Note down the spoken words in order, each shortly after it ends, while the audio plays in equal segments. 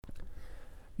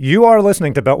You are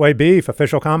listening to Beltway Beef,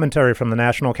 official commentary from the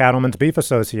National Cattlemen's Beef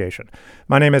Association.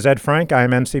 My name is Ed Frank. I am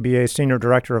NCBA's Senior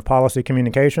Director of Policy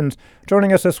Communications.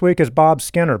 Joining us this week is Bob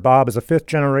Skinner. Bob is a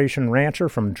fifth-generation rancher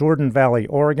from Jordan Valley,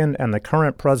 Oregon, and the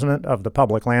current president of the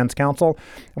Public Lands Council.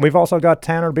 And we've also got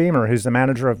Tanner Beamer, who's the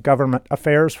Manager of Government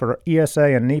Affairs for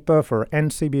ESA and NEPA for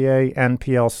NCBA and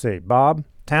PLC. Bob,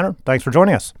 Tanner, thanks for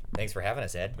joining us. Thanks for having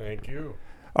us, Ed. Thank you.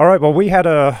 All right, well, we had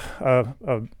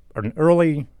an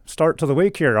early start to the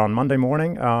week here on Monday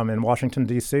morning in Washington,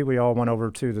 D.C. We all went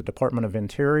over to the Department of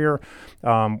Interior,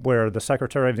 where the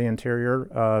Secretary of the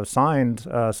Interior signed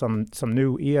some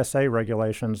new ESA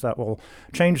regulations that will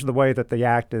change the way that the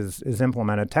act is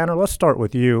implemented. Tanner, let's start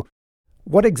with you.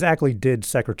 What exactly did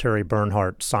Secretary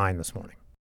Bernhardt sign this morning?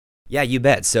 Yeah, you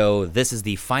bet. So this is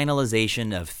the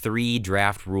finalization of 3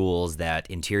 draft rules that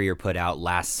Interior put out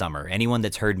last summer. Anyone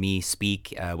that's heard me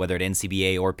speak, whether at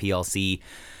NCBA or PLC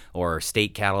or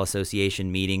State Cattle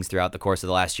Association meetings throughout the course of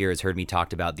the last year has heard me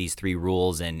talk about these 3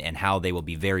 rules and how they will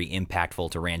be very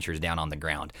impactful to ranchers down on the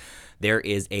ground. There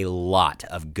is a lot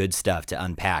of good stuff to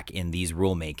unpack in these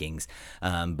rulemakings,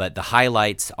 but the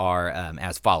highlights are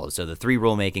as follows. So the 3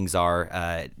 rulemakings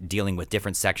are dealing with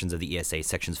different sections of the ESA.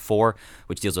 Section 4,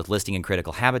 which deals with listing and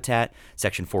critical habitat.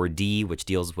 Section 4D, which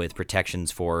deals with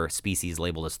protections for species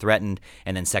labeled as threatened.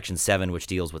 And then Section 7, which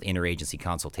deals with interagency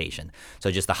consultation.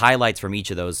 So just the highlights from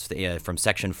each of those. From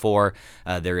Section 4,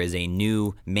 there is a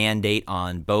new mandate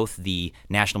on both the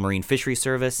National Marine Fisheries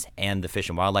Service and the Fish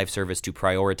and Wildlife Service to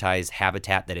prioritize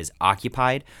habitat that is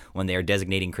occupied when they are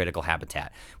designating critical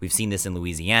habitat. We've seen this in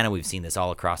Louisiana. We've seen this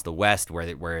all across the West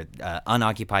where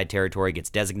unoccupied territory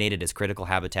gets designated as critical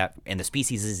habitat and the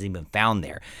species isn't even found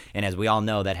there. And as we all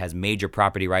know, that has major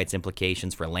property rights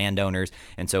implications for landowners.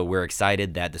 And so we're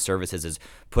excited that the services is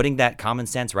putting that common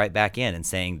sense right back in and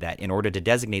saying that in order to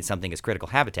designate something as critical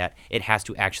habitat, it has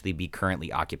to actually be currently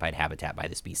occupied habitat by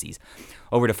the species.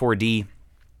 Over to 4D.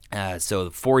 So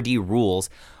 4D rules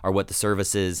are what the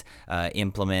services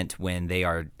implement when they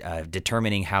are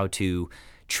determining how to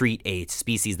treat a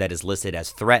species that is listed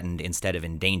as threatened instead of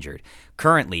endangered.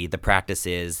 Currently, the practice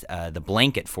is the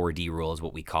blanket 4D rule is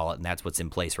what we call it, and that's what's in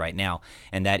place right now.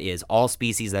 And that is all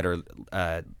species that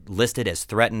are listed as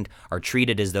threatened are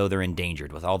treated as though they're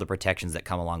endangered with all the protections that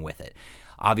come along with it.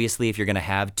 Obviously, if you're going to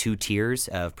have 2 tiers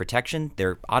of protection,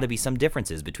 there ought to be some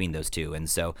differences between those two. And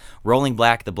so rolling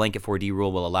back the blanket 4D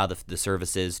rule will allow the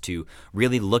services to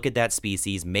really look at that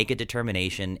species, make a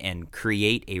determination, and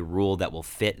create a rule that will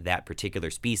fit that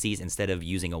particular species instead of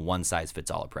using a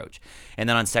one-size-fits-all approach. And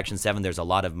then on Section 7, there's a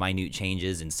lot of minute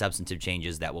changes and substantive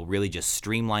changes that will really just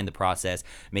streamline the process,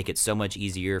 make it so much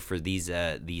easier for these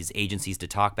agencies to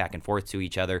talk back and forth to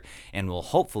each other, and will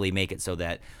hopefully make it so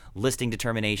that listing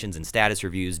determinations and status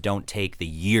reviews don't take the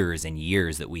years and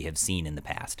years that we have seen in the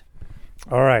past.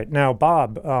 All right. Now,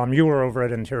 Bob, you were over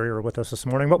at Interior with us this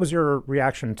morning. What was your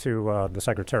reaction to the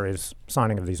Secretary's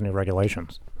signing of these new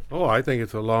regulations? Oh, I think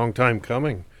it's a long time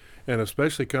coming, and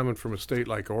especially coming from a state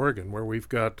like Oregon, where we've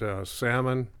got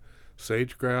salmon,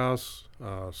 sage grouse,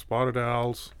 spotted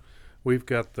owls. We've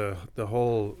got the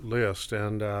whole list,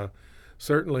 and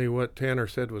certainly what Tanner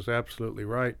said was absolutely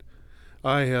right.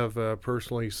 I have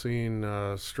personally seen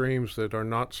streams that are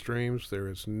not streams. There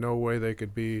is no way they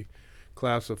could be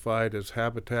classified as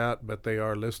habitat, but they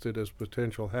are listed as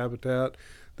potential habitat.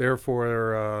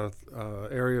 Therefore,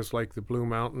 areas like the Blue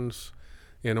Mountains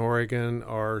in Oregon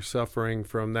are suffering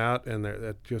from that, and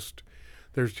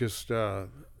there's just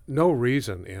no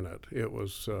reason in it. It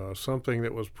was something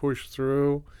that was pushed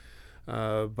through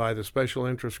by the special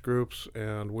interest groups,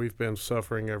 and we've been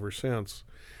suffering ever since.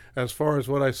 As far as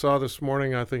what I saw this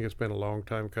morning, I think it's been a long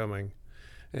time coming.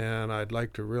 And I'd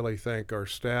like to really thank our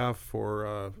staff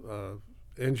for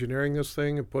engineering this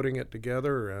thing and putting it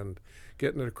together and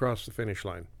getting it across the finish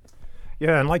line.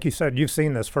 Yeah, and like you said, you've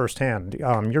seen this firsthand.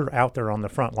 You're out there on the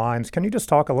front lines. Can you just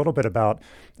talk a little bit about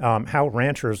how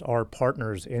ranchers are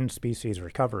partners in species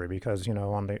recovery? Because,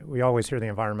 we always hear the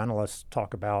environmentalists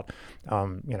talk about,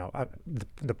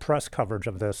 the press coverage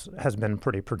of this has been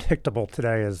pretty predictable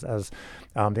today as the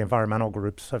environmental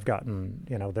groups have gotten,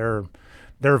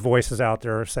 their voices out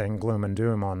there saying gloom and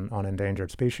doom on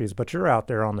endangered species. But you're out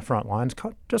there on the front lines.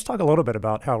 Just talk a little bit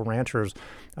about how ranchers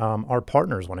are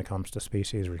partners when it comes to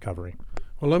species recovery.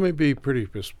 Well, let me be pretty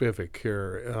specific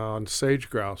here on sage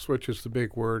grouse, which is the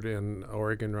big word in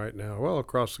Oregon right now, well,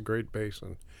 across the Great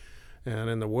Basin and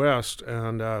in the West.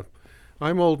 And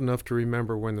I'm old enough to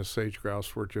remember when the sage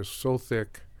grouse were just so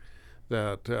thick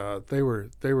that they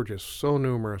were just so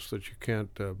numerous that you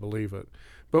can't believe it.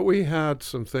 But we had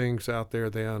some things out there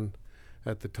then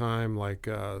at the time like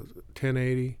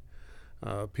 1080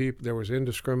 There was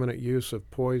indiscriminate use of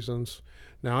poisons.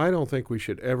 Now, I don't think we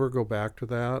should ever go back to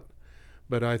that,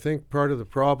 but I think part of the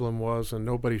problem was, and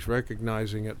nobody's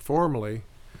recognizing it formally,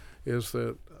 is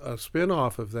that a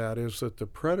spin-off of that is that the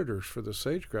predators for the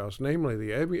sage grouse, namely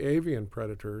the avian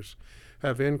predators,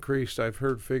 have increased. I've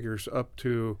heard figures up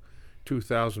to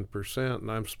 2,000%,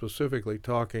 and I'm specifically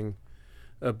talking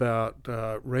about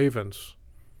ravens.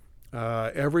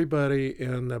 Everybody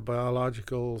in the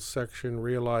biological section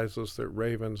realizes that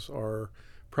ravens are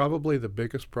probably the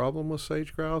biggest problem with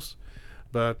sage grouse,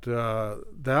 but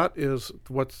that is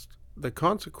what's the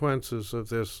consequences of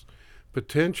this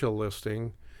potential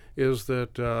listing is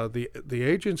that the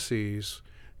agencies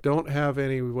don't have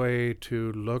any way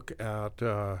to look at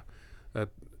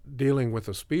dealing with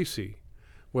a species.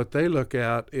 What they look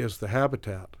at is the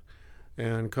habitat.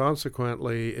 And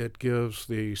consequently, it gives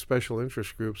the special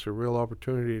interest groups a real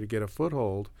opportunity to get a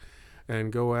foothold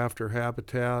and go after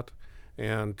habitat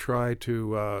and try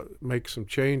to make some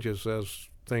changes as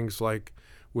things like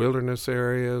wilderness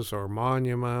areas or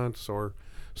monuments or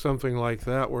something like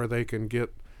that, where they can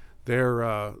get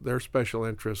their special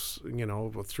interests,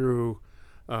 through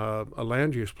a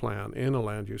land use plan,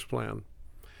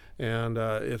 And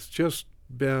it's just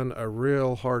been a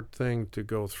real hard thing to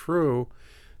go through.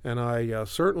 And I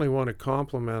certainly want to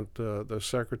compliment the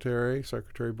Secretary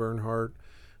Bernhardt,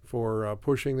 for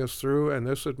pushing this through. And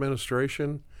this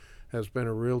administration has been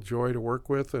a real joy to work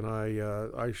with, and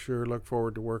I sure look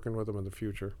forward to working with them in the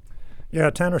future. Yeah,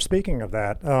 Tanner, speaking of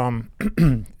that,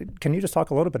 can you just talk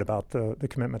a little bit about the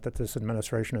commitment that this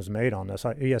administration has made on this?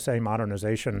 ESA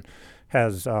modernization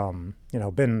has,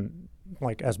 been,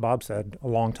 like as Bob said, a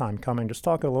long time coming. Just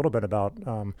talk a little bit about,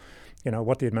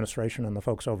 what the administration and the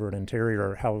folks over at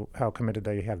Interior, how committed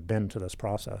they have been to this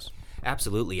process.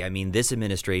 Absolutely. I mean, this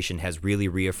administration has really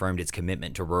reaffirmed its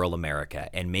commitment to rural America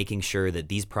and making sure that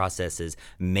these processes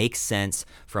make sense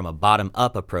from a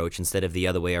bottom-up approach instead of the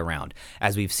other way around.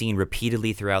 As we've seen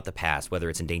repeatedly throughout the past,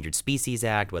 whether it's Endangered Species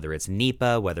Act, whether it's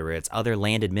NEPA, whether it's other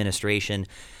land administration,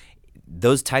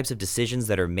 those types of decisions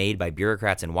that are made by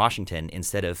bureaucrats in Washington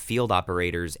instead of field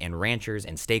operators and ranchers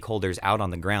and stakeholders out on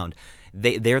the ground,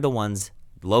 they're the ones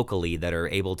locally that are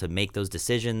able to make those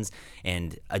decisions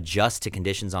and adjust to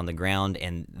conditions on the ground,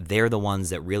 and they're the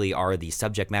ones that really are the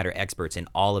subject matter experts in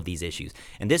all of these issues.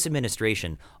 And this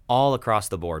administration, all across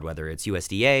the board, whether it's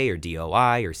USDA or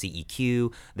DOI or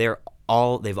CEQ,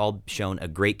 they've all shown a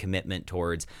great commitment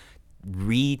towards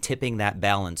re-tipping that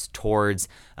balance towards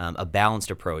a balanced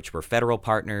approach where federal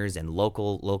partners and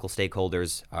local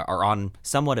stakeholders are on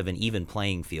somewhat of an even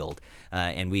playing field,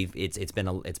 and it's been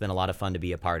a lot of fun to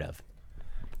be a part of.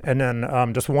 And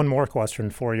then just one more question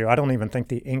for you. I don't even think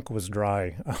the ink was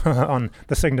dry on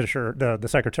the signature. The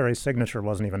Secretary's signature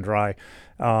wasn't even dry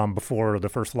before the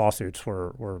first lawsuits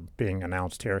were being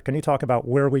announced here. Can you talk about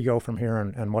where we go from here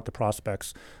and what the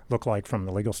prospects look like from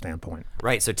the legal standpoint?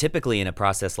 Right. So typically in a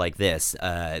process like this,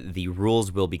 the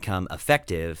rules will become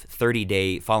effective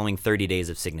following 30 days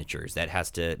of signatures. That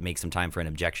has to make some time for an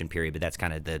objection period, but that's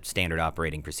kind of the standard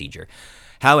operating procedure.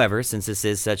 However, since this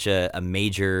is such a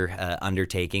major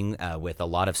undertaking with a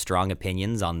lot of strong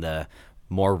opinions on the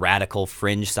more radical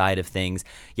fringe side of things,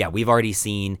 we've already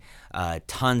seen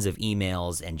tons of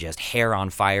emails and just hair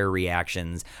on fire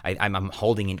reactions. I'm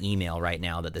holding an email right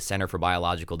now that the Center for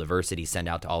Biological Diversity sent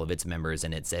out to all of its members,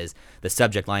 and it says the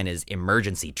subject line is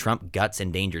 "Emergency: Trump Guts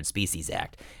Endangered Species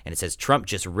Act," and it says Trump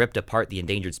just ripped apart the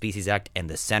Endangered Species Act, and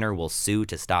the center will sue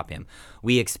to stop him.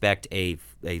 We expect a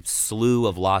slew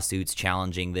of lawsuits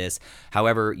challenging this.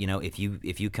 However, if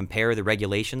you compare the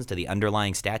regulations to the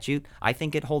underlying statute, I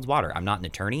think it holds water. I'm not an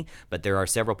attorney, but there are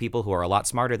several people who are a lot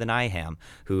smarter than I am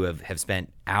who have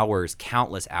spent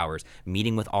countless hours,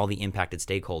 meeting with all the impacted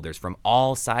stakeholders from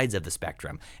all sides of the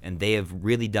spectrum, and they have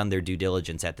really done their due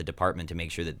diligence at the department to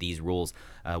make sure that these rules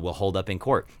will hold up in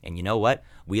court. And you know what?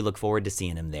 We look forward to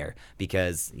seeing them there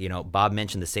because, Bob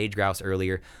mentioned the sage grouse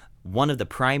earlier. One of the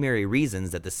primary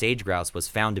reasons that the sage grouse was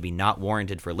found to be not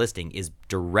warranted for listing is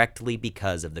directly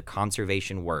because of the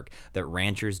conservation work that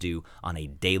ranchers do on a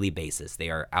daily basis.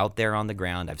 They are out there on the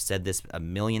ground. I've said this a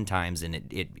million times, and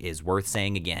it is worth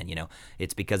saying again.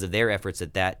 It's because of their efforts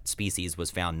that species was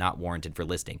found not warranted for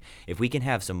listing. If we can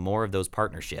have some more of those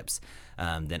partnerships,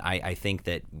 then I think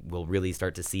that we'll really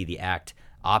start to see the act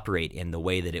operate in the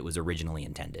way that it was originally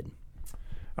intended.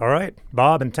 All right,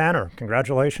 Bob and Tanner,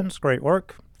 congratulations. Great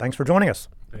work. Thanks for joining us.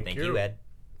 Thank you, Ed.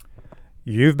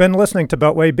 You've been listening to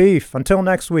Beltway Beef. Until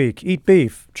next week, eat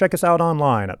beef. Check us out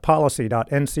online at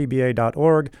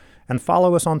policy.ncba.org and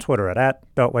follow us on Twitter at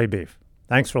 @BeltwayBeef.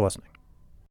 Thanks for listening.